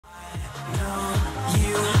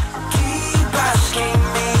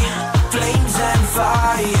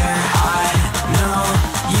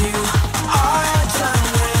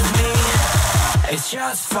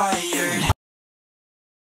Shots fired.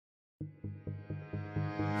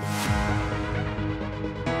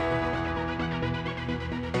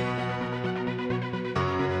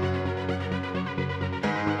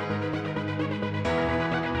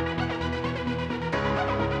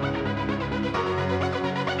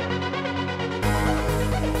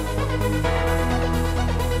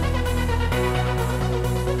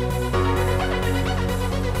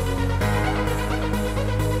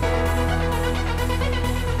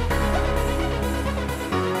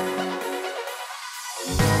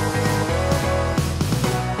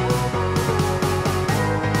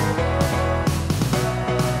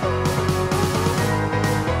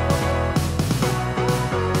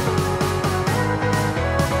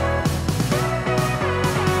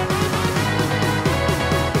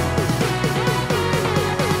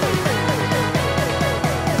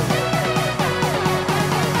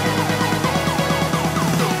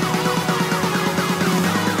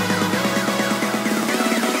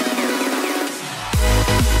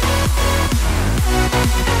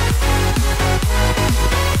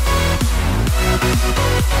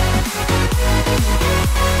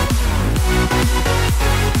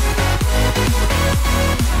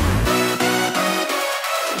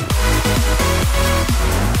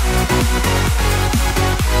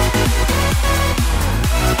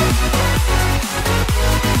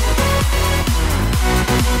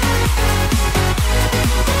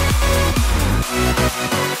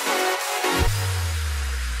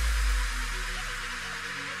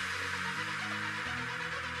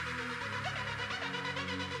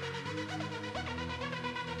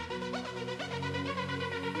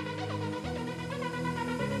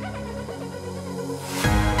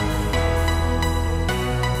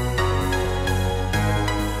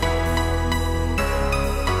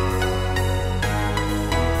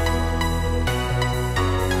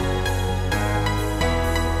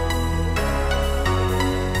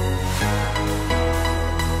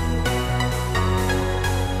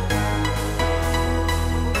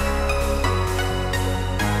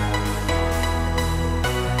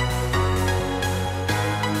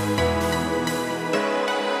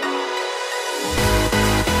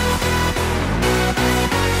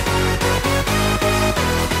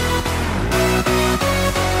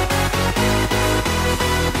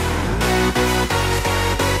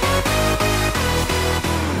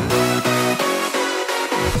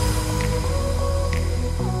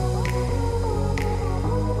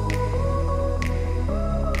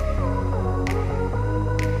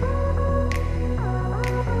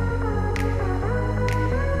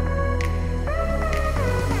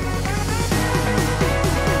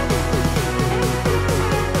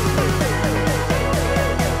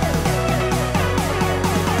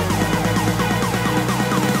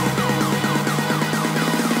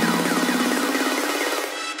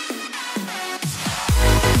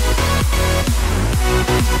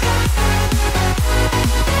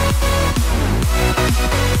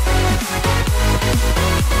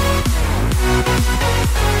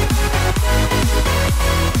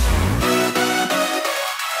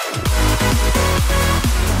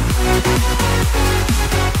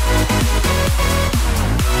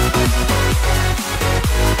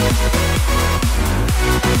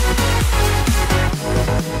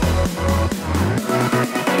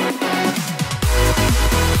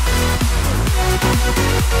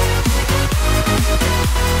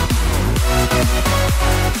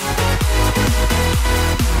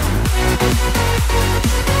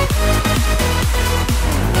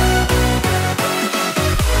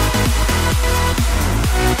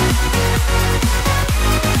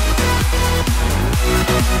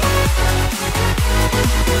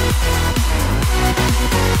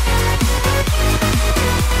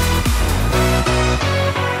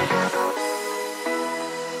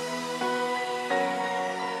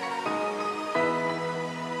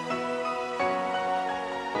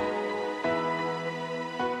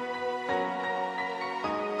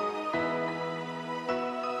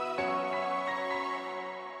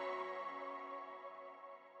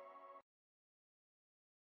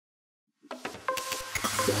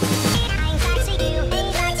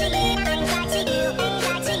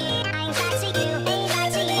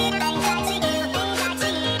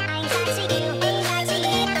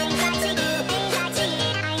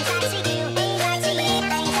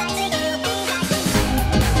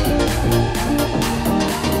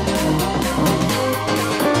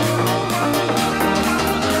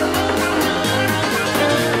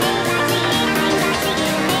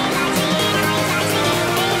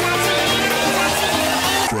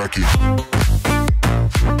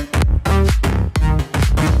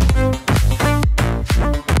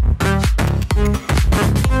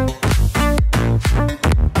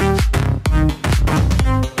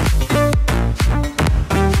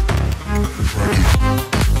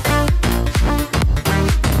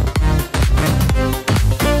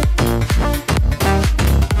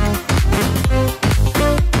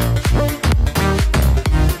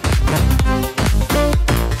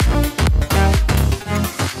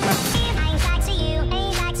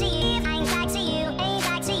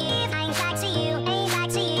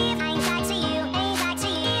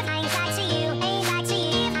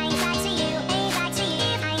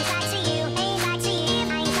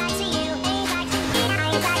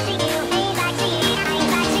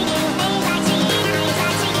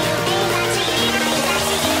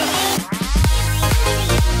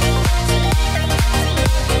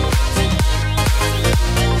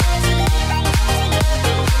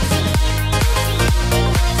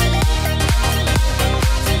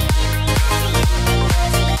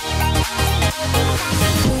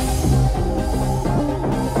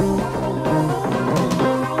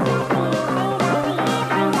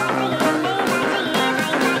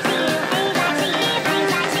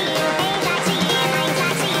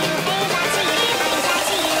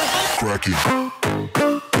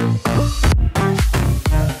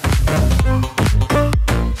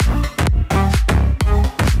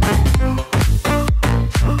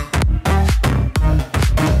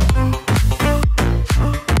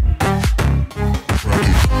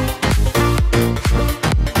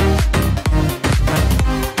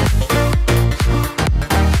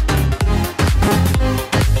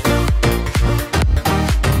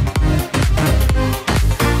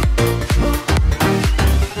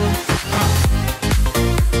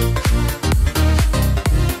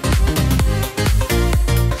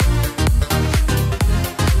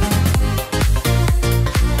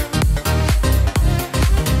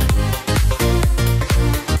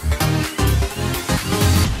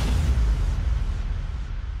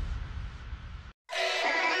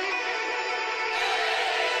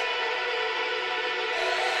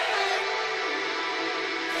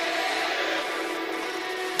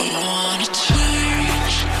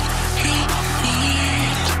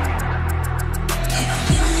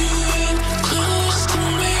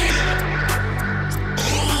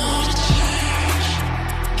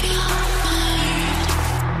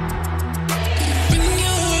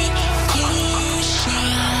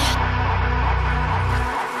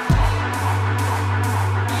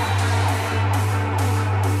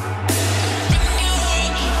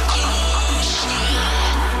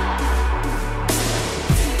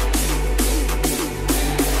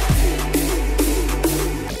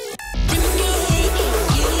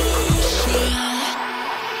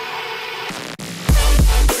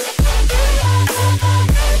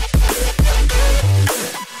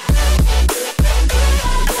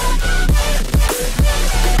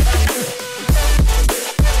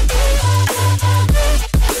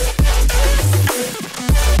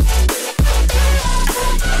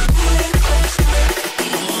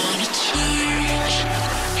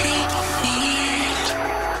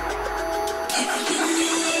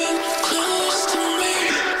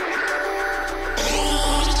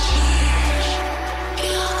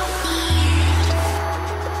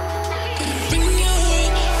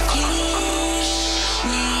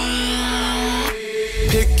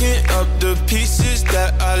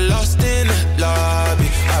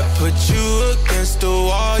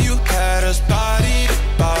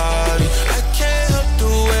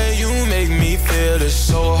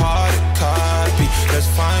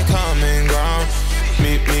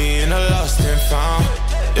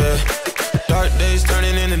 yeah. Dark days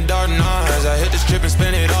turning into dark nights. I hit this trip and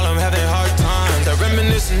spend it all, I'm having hard times. I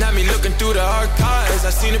reminiscing at me looking through the archives. I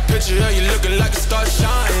seen a picture of you looking like a star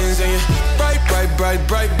shines. And you're bright, bright, bright,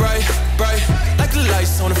 bright, bright, bright, like the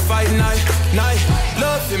lights on a fight night, night.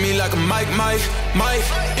 Love hit me like a mic, mic, mic.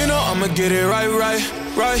 You know I'ma get it right, right,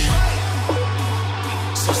 right.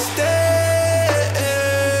 So stay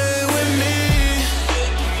with me,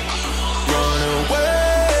 run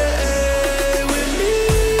away with me.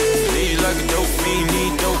 Need like a dope fiend,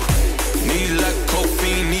 need dope. Need like a coke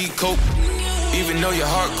fiend, need coke. Even though your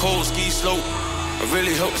heart cold, ski slope, I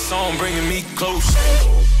really hope the song bringing me close.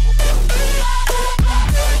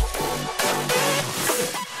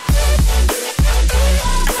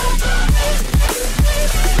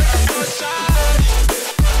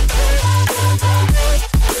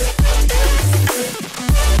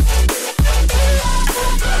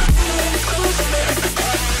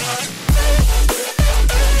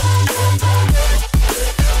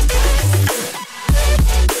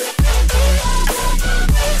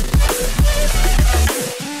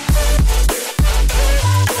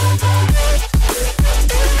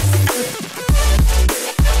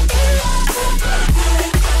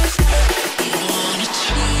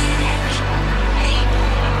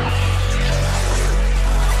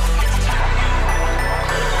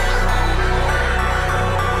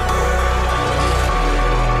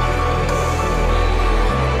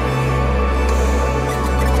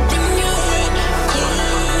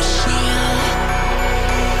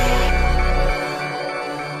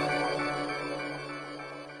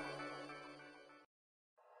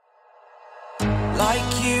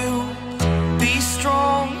 Like you, be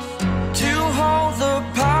strong to hold the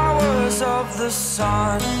powers of the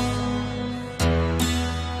sun.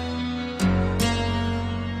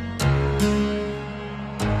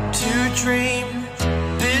 To dream,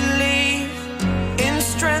 believe in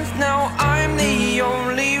strength. Now I'm the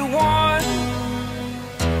only one,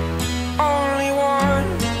 only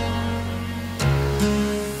one.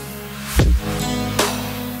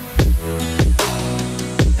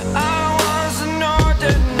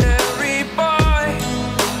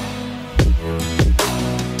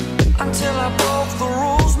 Until I broke the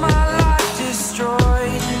rules, my life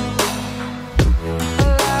destroyed.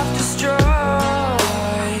 Life destroyed.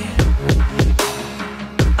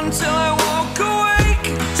 Until I walk awake,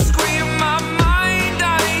 scream my mind,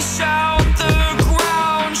 I shout, the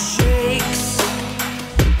ground shakes.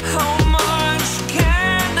 How much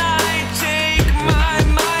can I take? My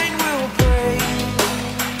mind will break.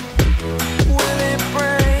 Will it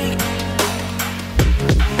break?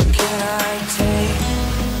 Can I take?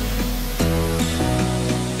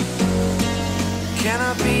 Can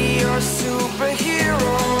I be your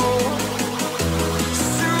superhero?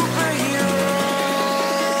 Superhero.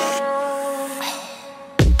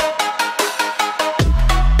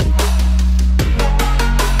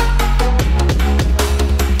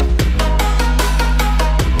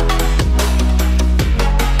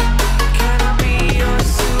 Can I be your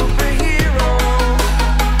superhero?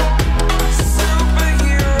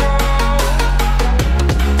 Superhero.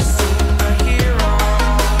 Superhero.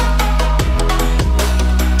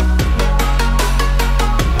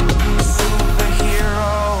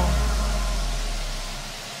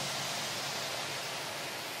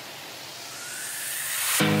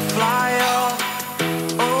 Fly up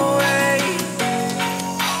away.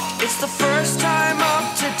 It's the first time of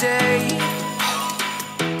today.